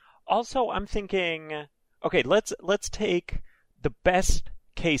 also, I'm thinking, okay, let's take the best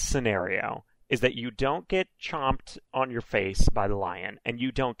case scenario is that you don't get chomped on your face by the lion and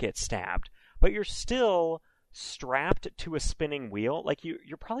you don't get stabbed, but you're still strapped to a spinning wheel. Like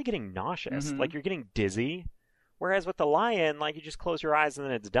you're probably getting nauseous, like you're getting dizzy. Whereas with the lion, like you just close your eyes and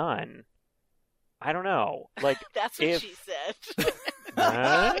then it's done. I don't know. Like that's what she said.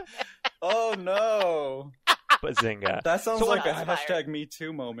 Oh no! Bazinga! That sounds So like a what- hashtag Me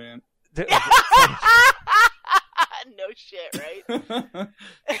Too moment. No shit, right?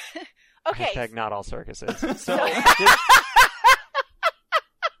 Okay. Hashtag not all circuses.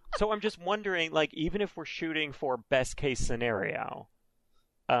 So I'm just wondering, like, even if we're shooting for best case scenario,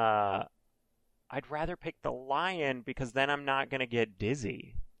 I'd rather pick the lion because then I'm not going to get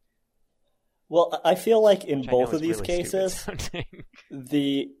dizzy. Well, I feel like in Which I know both of is these really cases,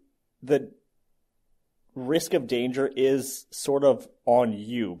 the risk of danger is sort of on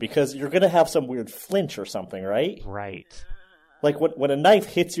you because you're going to have some weird flinch or something, right? Right. Like when a knife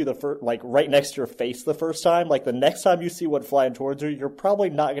hits you right next to your face the first time, like the next time you see one flying towards you, you're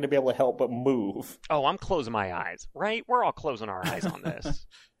probably not going to be able to help but move. Oh, I'm closing my eyes, right? We're all closing our eyes on this.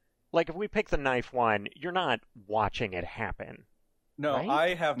 Like, if we pick the knife one, you're not watching it happen. No, right?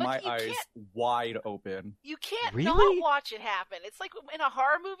 I have But my you eyes wide open. You can't Really? not watch it happen. It's like in a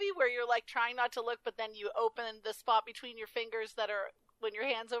horror movie where you're like trying not to look, but then you open the spot between your fingers that are when your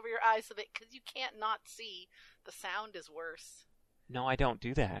hands over your eyes, so that because you can't not see. The sound is worse. No, I don't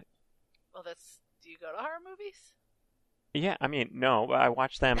do that. Well, do you go to horror movies? Yeah, I mean, no, I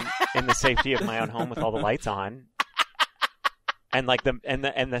watch them in the safety of my own home with all the lights on. And like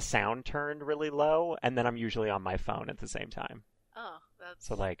the sound turned really low, and then I'm usually on my phone at the same time. Oh, that's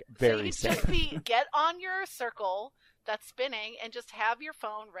so like so very you safe. just get on your circle that's spinning and just have your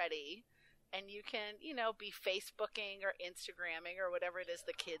phone ready, and you can be Facebooking or Instagramming or whatever it is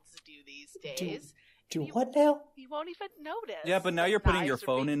the kids do these days. Do what now? You won't even notice. Yeah, but now that you're putting your knives are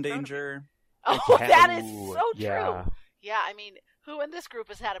phone being in thrown at you. danger. Oh, that is Ooh, so yeah. true. Yeah, I mean, who in this group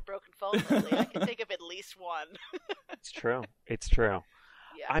has had a broken phone lately? I can think of at least one. It's true. It's true.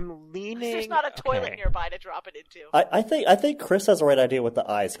 Yeah. I'm leaning. There's not a toilet okay. nearby to drop it into. I think Chris has the right idea with the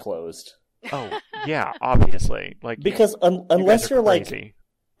eyes closed. Oh, yeah, obviously. Like Because you unless guys are you're like crazy.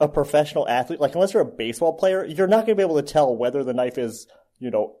 a professional athlete, like unless you're a baseball player, you're not going to be able to tell whether the knife is,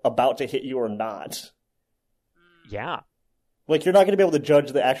 about to hit you or not. Yeah. Like you're not going to be able to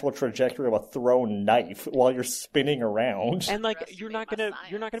judge the actual trajectory of a thrown knife while you're spinning around. And like you're not gonna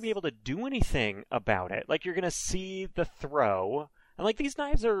be able to do anything about it. Like you're gonna see the throw, and like these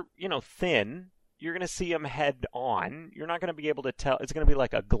knives are thin. You're gonna see them head on. You're not gonna be able to tell. It's gonna be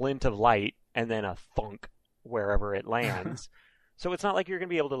like a glint of light and then a thunk wherever it lands. So it's not like you're gonna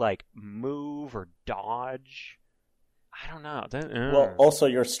be able to like move or dodge. I don't know. Well, also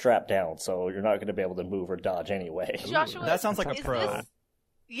you're strapped down, so you're not going to be able to move or dodge anyway. Joshua, that sounds like a pro.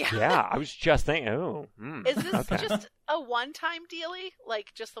 Yeah, I was just thinking. Oh, is this okay. just a one-time dealie,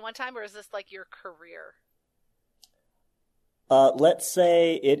 like just the one time, or is this like your career? Let's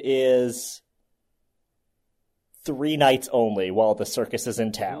say it is 3 nights only while the circus is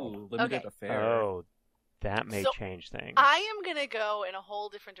in town. Limited affair. Oh, that may So, change things. I am gonna go in a whole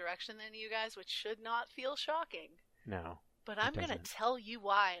different direction than you guys, which should not feel shocking. No. But I'm going to tell you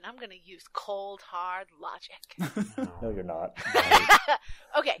why, and I'm going to use cold, hard logic. No, you're not.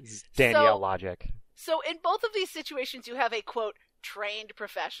 Okay. Danielle logic. So in both of these situations, you have a, quote, trained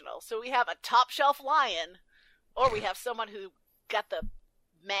professional. So we have a top-shelf lion, or we have someone who got the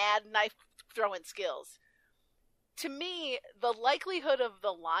mad knife-throwing skills. To me, the likelihood of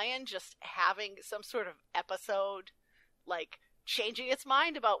the lion just having some sort of episode, like changing its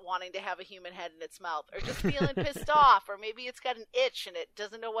mind about wanting to have a human head in its mouth, or just feeling pissed off, or maybe it's got an itch and it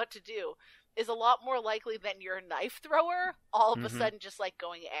doesn't know what to do, is a lot more likely than your knife thrower all of a sudden just like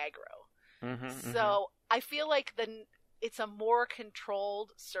going aggro. So I feel like it's a more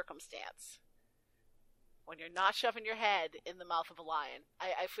controlled circumstance when you're not shoving your head in the mouth of a lion.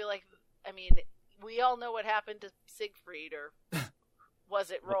 I feel like, I mean, we all know what happened to Siegfried, or was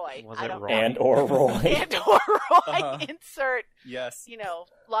it Roy? Was it Roy? And or Roy. And or Roy. Insert, yes.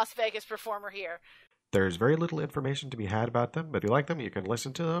 Las Vegas performer here. There's very little information to be had about them, but if you like them, you can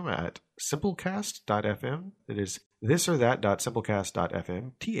listen to them at simplecast.fm. It is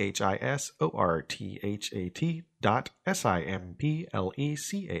thisorthat.simplecast.fm,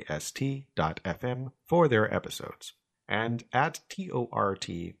 thisorthat.simplecast.fm for their episodes, and at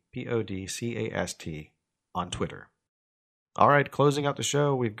TORTPODCAST on Twitter. All right, closing out the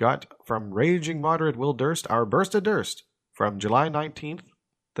show, we've got from Raging Moderate Will Durst, our Burst of Durst from July 19th.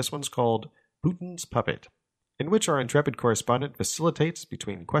 This one's called Putin's Puppet. in which our intrepid correspondent facilitates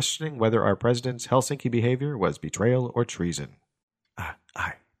between questioning whether our president's Helsinki behavior was betrayal or treason.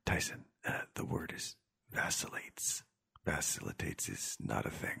 Tyson, the word is vacillates. Vacillates is not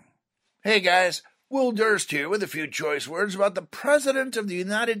a thing. Hey guys, Will Durst here with a few choice words about the President of the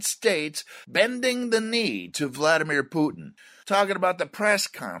United States bending the knee to Vladimir Putin. Talking about the press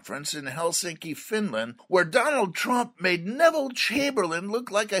conference in Helsinki, Finland, where Donald Trump made Neville Chamberlain look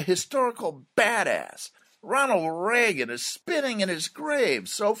like a historical badass. Ronald Reagan is spinning in his grave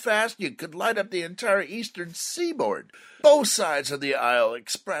so fast you could light up the entire eastern seaboard. Both sides of the aisle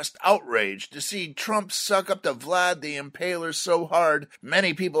expressed outrage to see Trump suck up to Vlad the Impaler so hard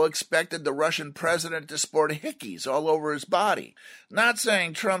many people expected the Russian president to sport hickeys all over his body. Not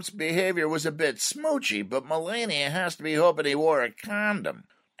saying Trump's behavior was a bit smoochy, but Melania has to be hoping he wore a condom.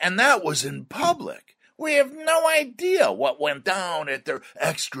 And that was in public. We have no idea what went down at their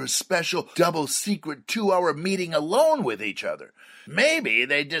extra special double secret 2-hour meeting alone with each other. Maybe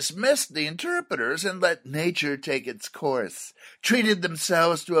they dismissed the interpreters and let nature take its course. Treated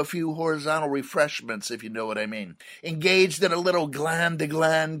themselves to a few horizontal refreshments, if you know what I mean. Engaged in a little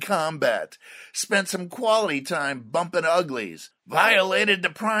gland-to-gland combat. Spent some quality time bumping uglies. Violated the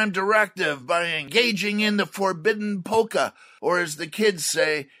prime directive by engaging in the forbidden polka, or as the kids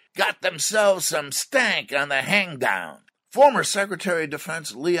say, got themselves some stank on the hangdown. Former Secretary of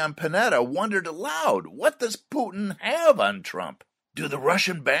Defense Leon Panetta wondered aloud, what does Putin have on Trump? Do the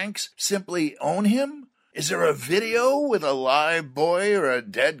Russian banks simply own him? Is there a video with a live boy or a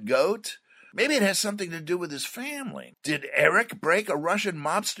dead goat? Maybe it has something to do with his family. Did Eric break a Russian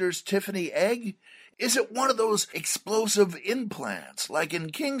mobster's Tiffany egg? Is it one of those explosive implants, like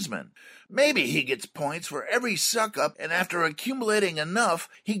in Kingsman? Maybe he gets points for every suck-up, and after accumulating enough,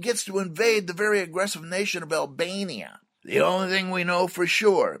 he gets to invade the very aggressive nation of Albania. The only thing we know for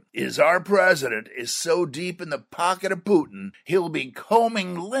sure is our president is so deep in the pocket of Putin, he'll be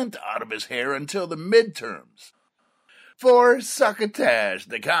combing lint out of his hair until the midterms. For Succotash,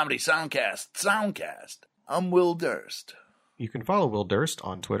 the Comedy Soundcast, I'm Will Durst. You can follow Will Durst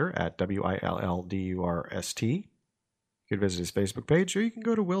on Twitter at WILLDURST. You can visit his Facebook page, or you can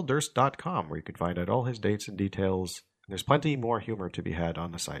go to willdurst.com, where you can find out all his dates and details. There's plenty more humor to be had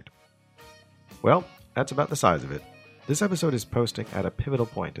on the site. Well, that's about the size of it. This episode is posting at a pivotal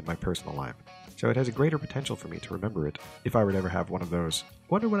point in my personal life, so it has a greater potential for me to remember it if I were to ever have one of those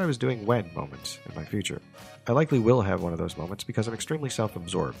wonder what I was doing when moments in my future. I likely will have one of those moments because I'm extremely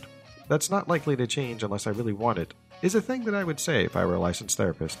self-absorbed. That's not likely to change unless I really want it, is a thing that I would say if I were a licensed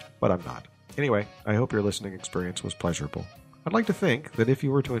therapist, but I'm not. Anyway, I hope your listening experience was pleasurable. I'd like to think that if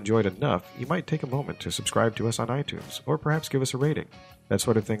you were to enjoy it enough, you might take a moment to subscribe to us on iTunes, or perhaps give us a rating. That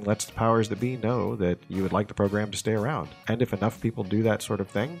sort of thing lets the powers that be know that you would like the program to stay around, and if enough people do that sort of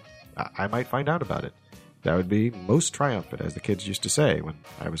thing, I might find out about it. That would be most triumphant, as the kids used to say when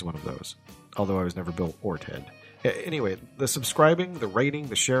I was one of those, although I was never Bill or Ted. Anyway, the subscribing, the rating,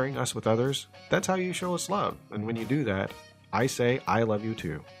 the sharing us with others, that's how you show us love, and when you do that, I say I love you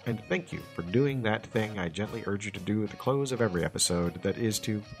too, and thank you for doing that thing I gently urge you to do at the close of every episode, that is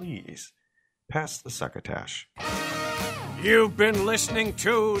to, please, pass the succotash. You've been listening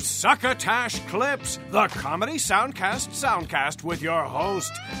to Succotash Clips, the Comedy Soundcast with your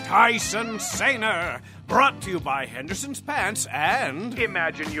host, Tyson Saner. Brought to you by Henderson's Pants and...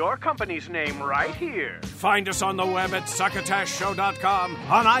 Imagine your company's name right here. Find us on the web at succotashshow.com,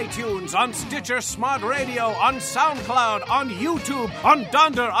 on iTunes, on Stitcher Smart Radio, on SoundCloud, on YouTube, on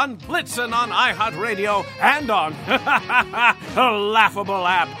Dunder, on Blitzen, on iHeartRadio, and on a laughable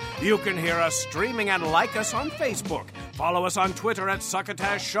app. You can hear us streaming and like us on Facebook. Follow us on Twitter at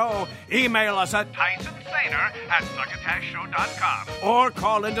Succotash Show. Email us at TysonSaner@succotashshow.com. Or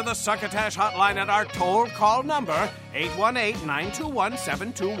call into the Succotash hotline at our toll call number,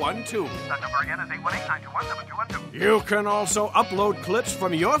 818-921-7212. That number again is 818-921-7212. You can also upload clips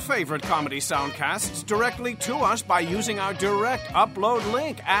from your favorite comedy soundcasts directly to us by using our direct upload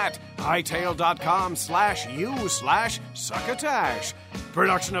link at hightail.com/u/succotash.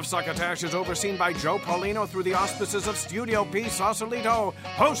 Production of Succotash is overseen by Joe Paulino through the auspices of Studio P. Sausalito.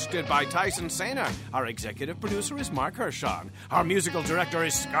 Hosted by Tyson Saner. Our executive producer is Mark Hershon. Our musical director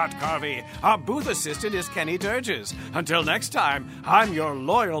is Scott Carvey. Our booth assistant is Kenny Durges. Until next time, I'm your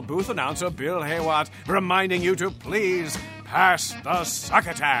loyal booth announcer, Bill Haywatt, reminding you to please pass the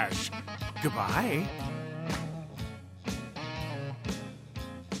Succotash. Goodbye.